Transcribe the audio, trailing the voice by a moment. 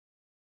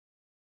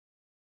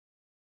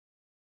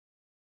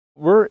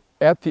We're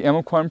at the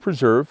Emiquon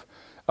Preserve,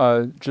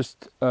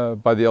 just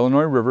by the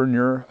Illinois River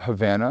near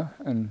Havana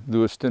and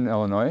Lewiston,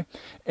 Illinois.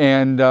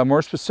 And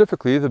more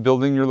specifically, the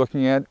building you're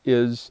looking at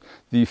is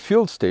the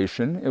field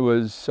station. It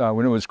was,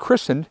 when it was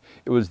christened,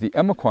 it was the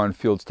Emiquon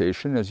Field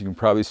Station, as you can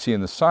probably see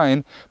in the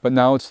sign, but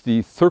now it's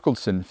the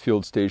Therkildsen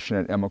Field Station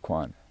at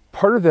Emiquon.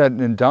 Part of that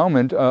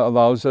endowment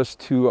allows us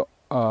to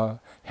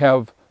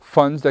have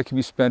funds that can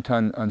be spent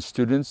on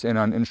students and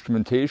on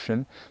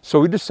instrumentation. So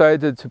we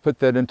decided to put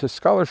that into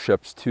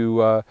scholarships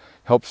to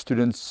help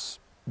students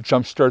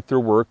jumpstart their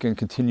work and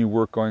continue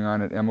work going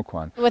on at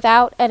Emiquon.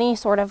 Without any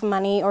sort of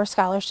money or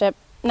scholarship,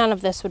 none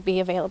of this would be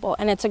available.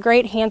 And it's a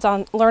great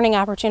hands-on learning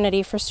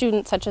opportunity for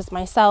students such as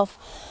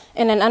myself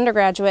in an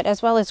undergraduate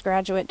as well as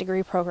graduate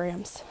degree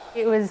programs.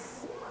 It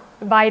was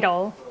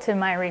vital to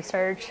my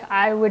research.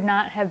 I would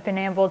not have been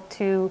able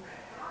to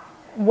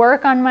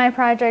work on my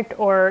project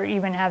or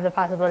even have the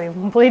possibility of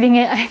completing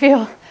it, I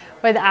feel,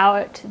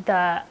 without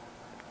the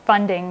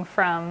funding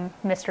from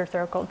Mr.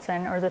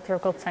 Therkildsen or the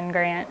Therkildsen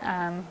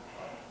grant.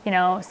 You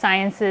know,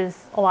 science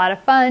is a lot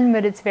of fun,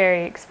 but it's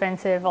very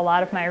expensive. A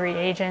lot of my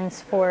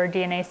reagents for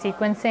DNA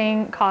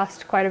sequencing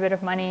cost quite a bit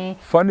of money.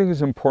 Funding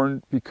is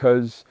important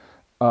because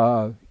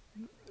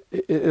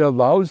it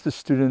allows the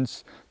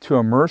students to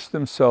immerse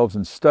themselves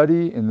in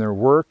study, in their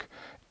work,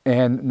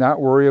 and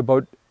not worry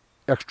about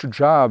extra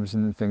jobs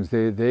and things.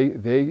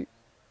 They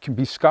can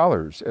be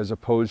scholars as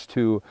opposed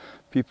to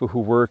people who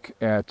work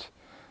at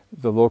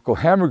the local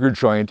hamburger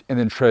joint and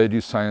then try to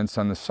do science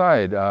on the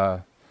side.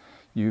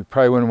 You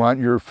probably wouldn't want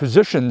your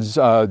physicians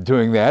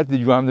doing that.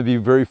 You want them to be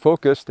very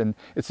focused, and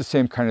it's the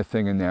same kind of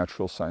thing in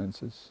natural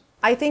sciences.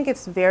 I think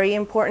it's very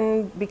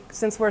important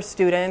since we're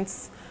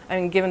students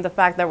and given the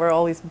fact that we're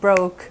always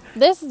broke.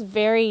 This is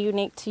very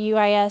unique to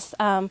UIS.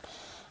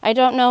 I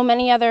don't know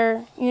many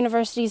other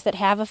universities that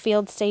have a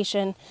field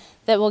station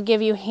that will give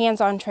you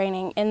hands-on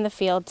training in the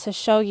field to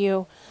show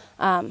you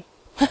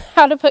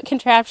how to put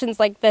contraptions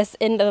like this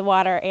into the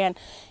water and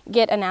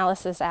get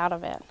analysis out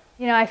of it.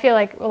 You know, I feel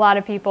like a lot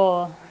of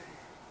people,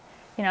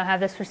 you know, have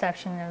this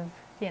perception of,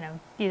 you know,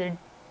 either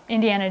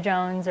Indiana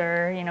Jones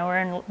or, you know, we're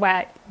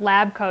in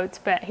lab coats,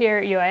 but here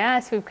at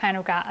UIS we've kind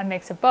of got a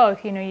mix of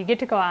both. You know, you get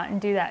to go out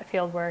and do that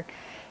field work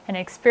and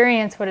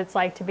experience what it's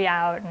like to be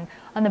out and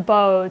on the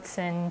boats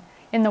and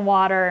in the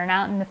water and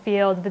out in the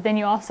field, but then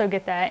you also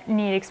get that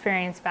neat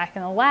experience back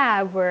in the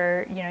lab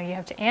where, you know, you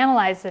have to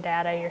analyze the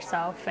data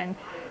yourself, and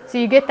so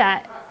you get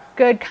that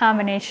good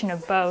combination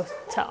of both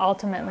to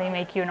ultimately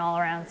make you an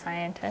all-around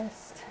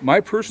scientist. My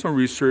personal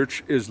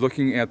research is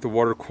looking at the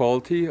water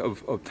quality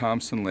of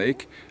Thompson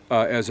Lake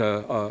as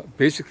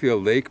basically a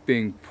lake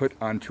being put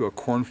onto a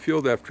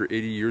cornfield after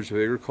 80 years of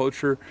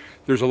agriculture.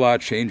 There's a lot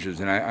of changes,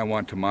 and I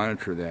want to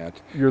monitor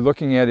that. You're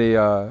looking at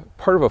a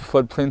part of a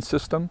floodplain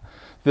system.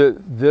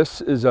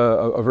 This is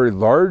a very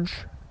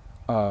large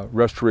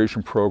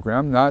restoration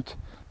program, not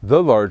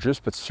the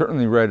largest, but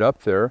certainly right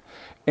up there.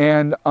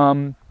 And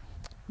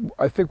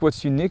I think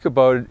what's unique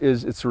about it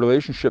is its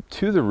relationship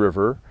to the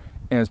river,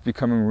 and it's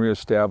becoming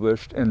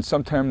reestablished. And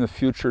sometime in the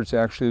future, it's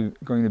actually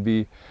going to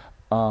be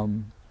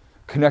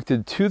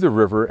connected to the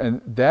river,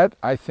 and that,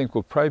 I think,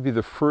 will probably be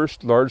the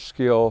first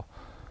large-scale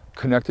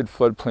connected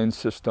floodplain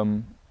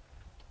system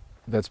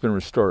that's been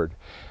restored.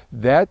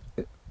 That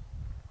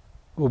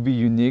will be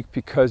unique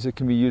because it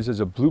can be used as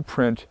a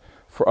blueprint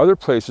for other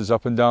places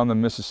up and down the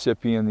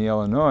Mississippi and the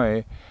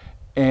Illinois,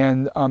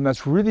 and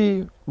that's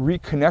really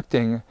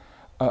reconnecting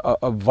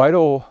a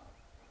vital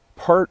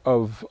part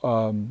of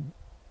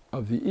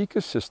the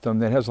ecosystem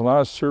that has a lot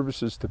of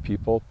services to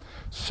people.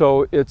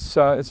 So it's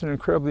an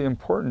incredibly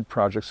important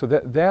project. So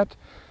that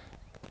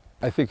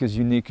I think is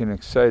unique and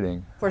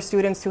exciting. For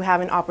students to have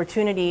an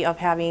opportunity of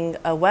having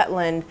a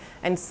wetland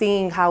and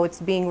seeing how it's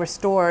being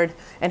restored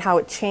and how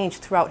it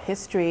changed throughout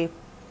history,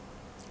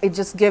 it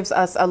just gives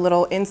us a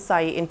little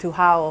insight into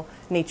how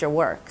nature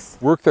works.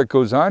 Work that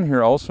goes on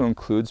here also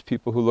includes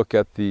people who look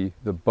at the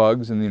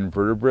bugs and the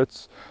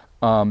invertebrates.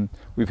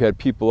 We've had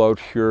people out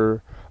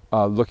here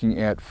looking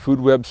at food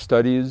web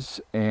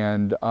studies,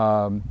 and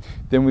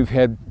then we've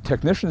had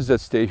technicians that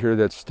stay here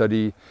that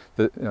study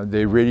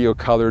the radio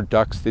collared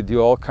ducks. They do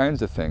all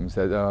kinds of things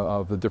that,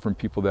 of the different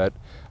people that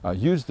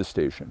use the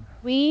station.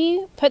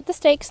 We put the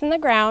stakes in the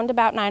ground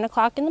about 9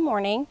 o'clock in the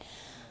morning,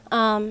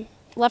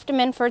 left them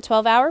in for a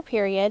 12-hour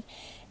period,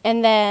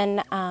 and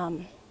then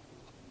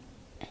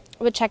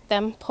would check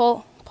them,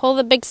 pull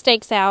the big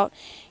stakes out,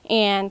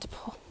 and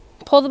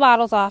pull the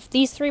bottles off.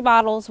 These 3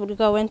 bottles would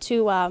go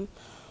into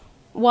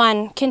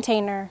one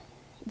container.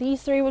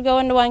 These 3 would go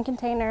into one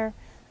container.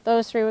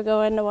 Those 3 would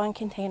go into one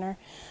container.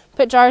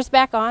 Put jars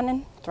back on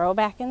and throw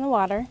back in the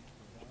water.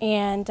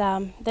 And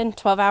then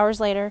 12 hours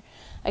later,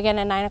 again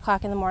at 9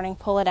 o'clock in the morning,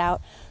 pull it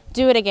out,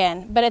 do it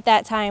again. But at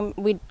that time,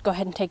 we'd go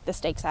ahead and take the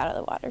stakes out of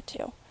the water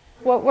too.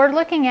 What we're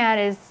looking at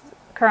is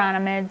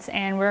chironomids,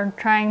 and we're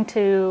trying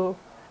to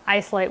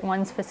isolate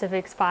one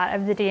specific spot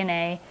of the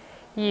DNA.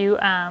 You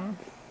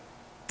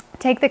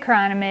take the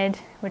chironomid,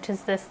 which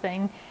is this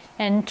thing,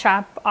 and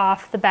chop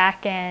off the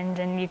back end,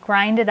 and you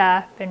grind it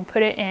up and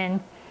put it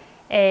in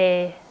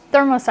a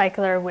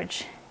thermocycler,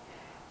 which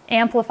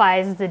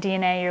amplifies the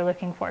DNA you're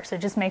looking for. So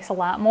it just makes a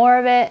lot more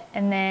of it.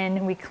 And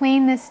then we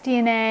clean this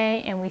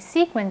DNA and we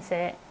sequence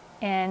it.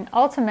 And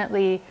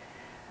ultimately,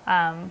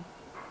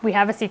 we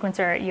have a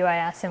sequencer at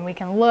UIS, and we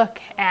can look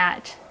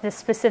at this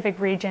specific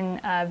region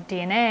of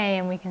DNA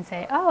and we can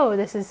say, oh,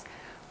 this is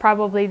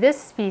probably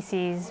this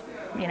species,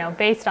 you know,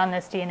 based on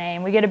this DNA.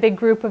 And we get a big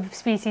group of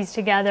species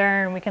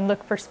together and we can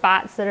look for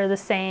spots that are the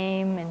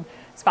same and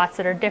spots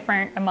that are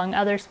different among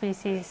other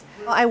species.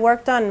 Well, I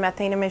worked on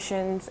methane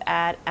emissions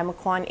at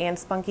Emiquon and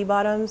Spunky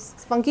Bottoms.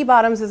 Spunky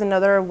Bottoms is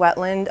another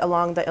wetland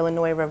along the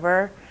Illinois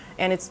River,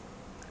 and it's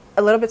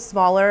a little bit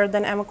smaller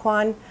than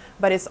Emiquon,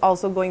 but it's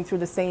also going through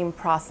the same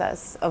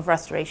process of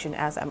restoration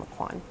as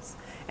Emiquon's.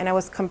 And I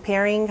was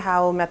comparing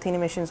how methane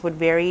emissions would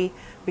vary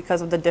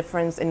because of the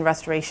difference in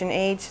restoration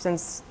age,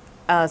 since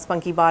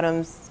Spunky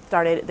Bottoms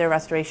started their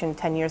restoration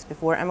 10 years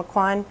before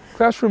Emiquon.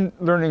 Classroom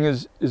learning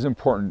is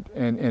important,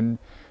 and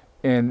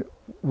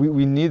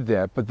we need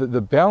that, but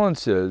the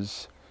balance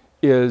is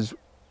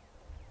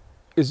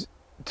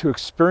to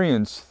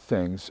experience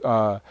things.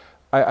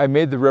 I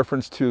made the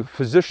reference to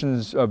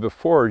physicians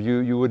before.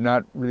 You would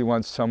not really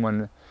want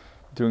someone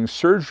doing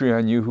surgery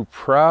on you who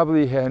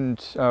probably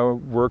hadn't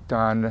worked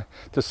on,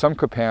 to some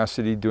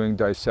capacity, doing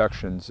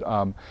dissections.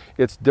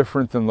 It's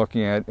different than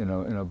looking at in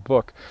a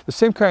book. The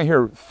same kind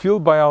here,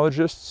 field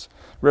biologists,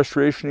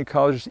 restoration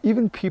ecologists,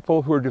 even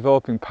people who are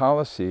developing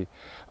policy,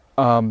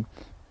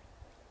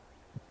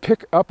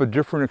 pick up a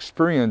different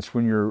experience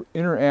when you're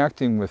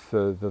interacting with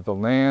the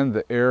land,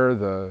 the air,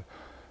 the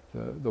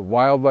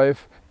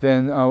wildlife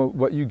than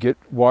what you get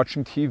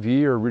watching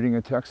TV or reading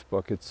a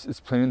textbook.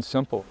 It's plain and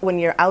simple. When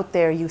you're out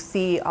there, you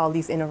see all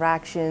these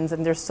interactions,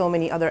 and there's so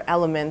many other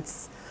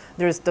elements.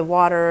 There's the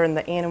water and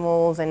the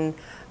animals and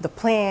the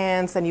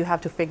plants, and you have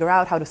to figure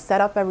out how to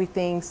set up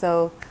everything.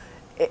 So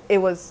it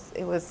was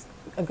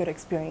a good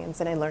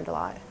experience, and I learned a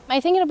lot. I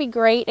think it'll be a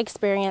great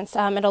experience.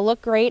 It'll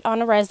look great on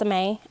a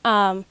resume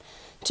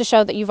to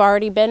show that you've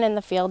already been in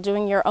the field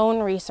doing your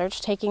own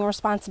research, taking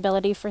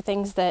responsibility for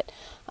things that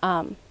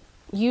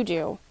you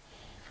do,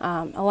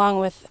 along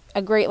with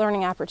a great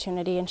learning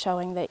opportunity and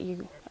showing that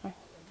you are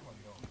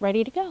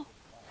ready to go.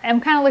 I'm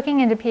kind of looking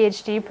into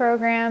PhD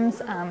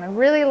programs. I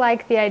really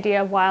like the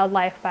idea of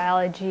wildlife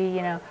biology.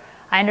 You know,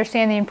 I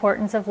understand the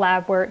importance of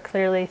lab work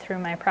clearly through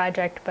my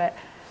project, but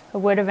I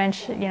would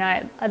eventually, you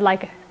know, I'd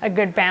like a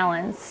good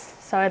balance.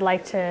 So I'd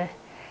like to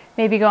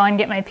maybe go on and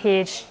get my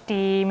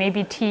PhD,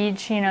 maybe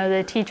teach. You know,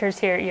 the teachers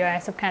here at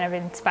UIS have kind of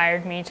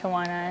inspired me to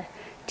want to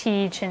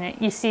teach, and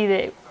you see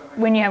that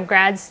when you have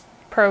grads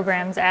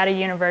programs at a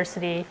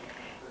university,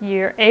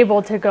 you're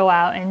able to go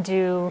out and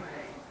do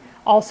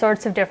all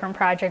sorts of different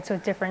projects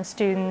with different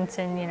students,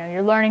 and you know,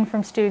 you're learning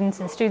from students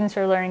and students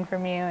are learning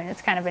from you, and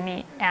it's kind of a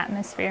neat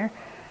atmosphere.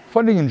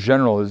 Funding in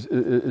general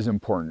is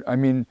important. I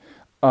mean,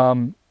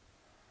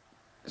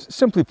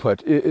 simply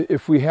put,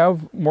 if we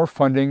have more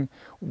funding,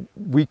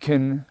 we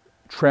can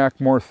track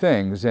more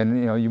things. And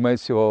you know, you might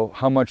say, well,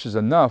 how much is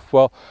enough?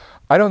 Well,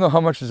 I don't know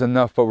how much is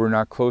enough, but we're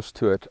not close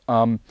to it.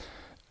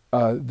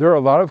 There are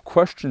a lot of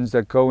questions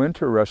that go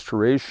into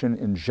restoration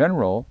in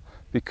general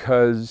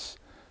because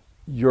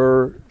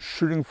you're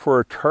shooting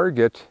for a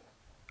target,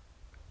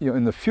 you know,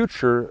 in the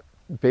future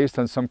based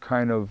on some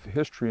kind of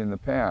history in the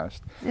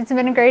past. It's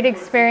been a great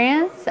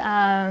experience.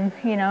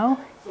 You know,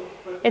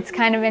 it's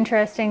kind of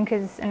interesting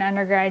because in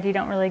undergrad you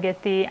don't really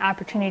get the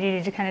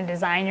opportunity to kind of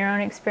design your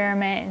own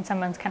experiment, and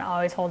someone's kind of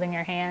always holding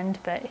your hand.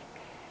 But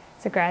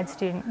as a grad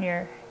student,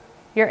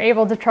 you're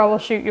able to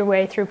troubleshoot your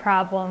way through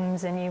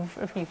problems, and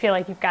you feel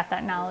like you've got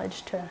that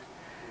knowledge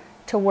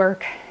to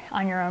work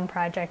on your own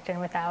project and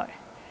without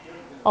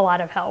a lot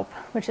of help,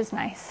 which is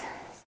nice.